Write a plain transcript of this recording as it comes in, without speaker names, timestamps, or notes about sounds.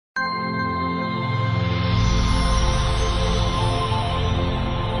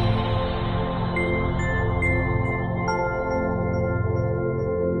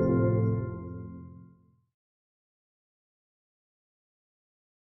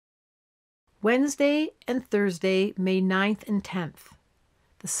Wednesday and Thursday, May 9th and 10th.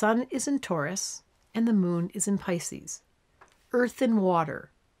 The sun is in Taurus and the moon is in Pisces. Earth and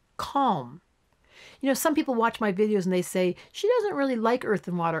water. Calm. You know, some people watch my videos and they say, she doesn't really like earth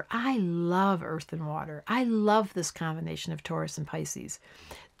and water. I love earth and water. I love this combination of Taurus and Pisces.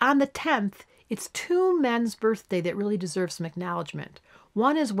 On the 10th, it's two men's birthday that really deserve some acknowledgement.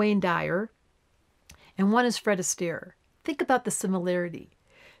 One is Wayne Dyer and one is Fred Astaire. Think about the similarity.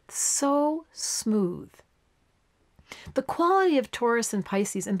 So smooth. The quality of Taurus and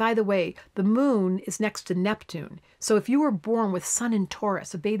Pisces, and by the way, the moon is next to Neptune. So if you were born with sun in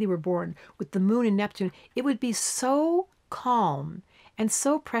Taurus, a baby were born with the moon in Neptune, it would be so calm and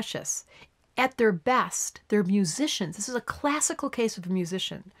so precious. At their best, they're musicians. This is a classical case of a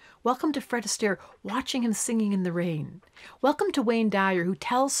musician. Welcome to Fred Astaire, watching him singing in the rain. Welcome to Wayne Dyer, who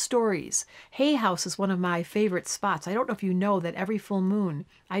tells stories. Hay House is one of my favorite spots. I don't know if you know that every full moon,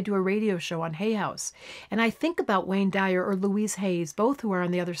 I do a radio show on Hay House. And I think about Wayne Dyer or Louise Hayes, both who are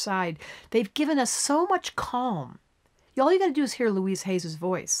on the other side. They've given us so much calm. All you got to do is hear Louise Hayes'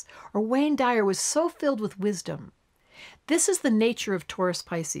 voice. Or Wayne Dyer was so filled with wisdom. This is the nature of Taurus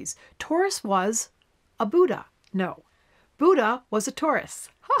Pisces. Taurus was a Buddha. No, Buddha was a Taurus.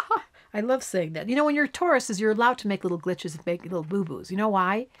 Ha ha. I love saying that. You know, when you're Tauruses, you're allowed to make little glitches and make little boo-boos. You know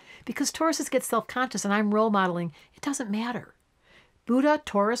why? Because Tauruses get self-conscious, and I'm role modeling. It doesn't matter. Buddha,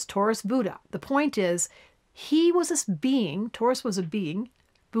 Taurus, Taurus, Buddha. The point is, he was this being, Taurus was a being,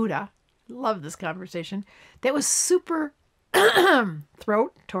 Buddha, love this conversation, that was super,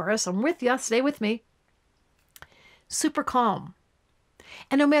 throat, Taurus, I'm with you, stay with me, super calm.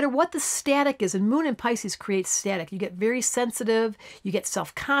 And no matter what the static is, and Moon in Pisces creates static, you get very sensitive, you get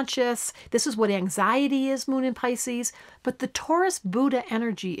self-conscious. This is what anxiety is, Moon in Pisces. But the Taurus Buddha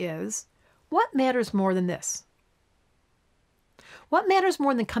energy is, what matters more than this? What matters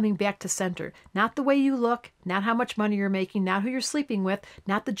more than coming back to center? Not the way you look, not how much money you're making, not who you're sleeping with,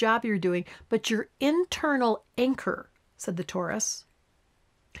 not the job you're doing, but your internal anchor, said the Taurus.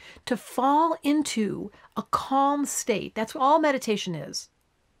 To fall into a calm state. That's what all meditation is.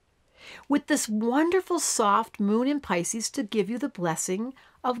 With this wonderful soft moon in Pisces to give you the blessing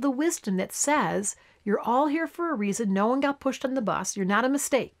of the wisdom that says you're all here for a reason. No one got pushed on the bus. You're not a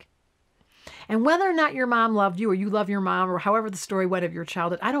mistake. And whether or not your mom loved you or you love your mom or however the story went of your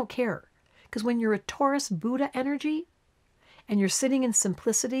childhood, I don't care. Because when you're a Taurus Buddha energy and you're sitting in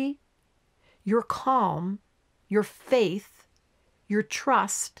simplicity, your calm, your faith, your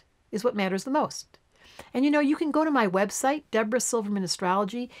trust is what matters the most. And you know, you can go to my website, Deborah Silverman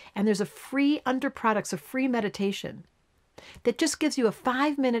Astrology, and there's a free, under products, a free meditation that just gives you a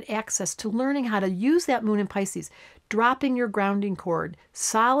 5-minute access to learning how to use that moon in Pisces, dropping your grounding cord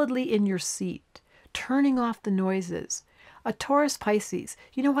solidly in your seat, turning off the noises. A Taurus Pisces,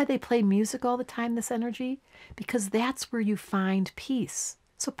 you know why they play music all the time, this energy? Because that's where you find peace.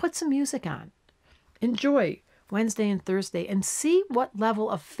 So put some music on. Enjoy Wednesday and Thursday and see what level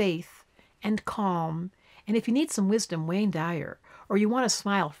of faith and calm, and if you need some wisdom, Wayne Dyer, or you want to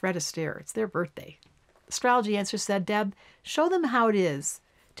smile, Fred Astaire. It's their birthday. Astrology Answer said, Deb, show them how it is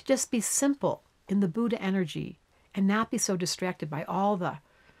to just be simple in the Buddha energy and not be so distracted by all the,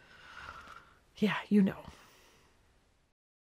 yeah, you know.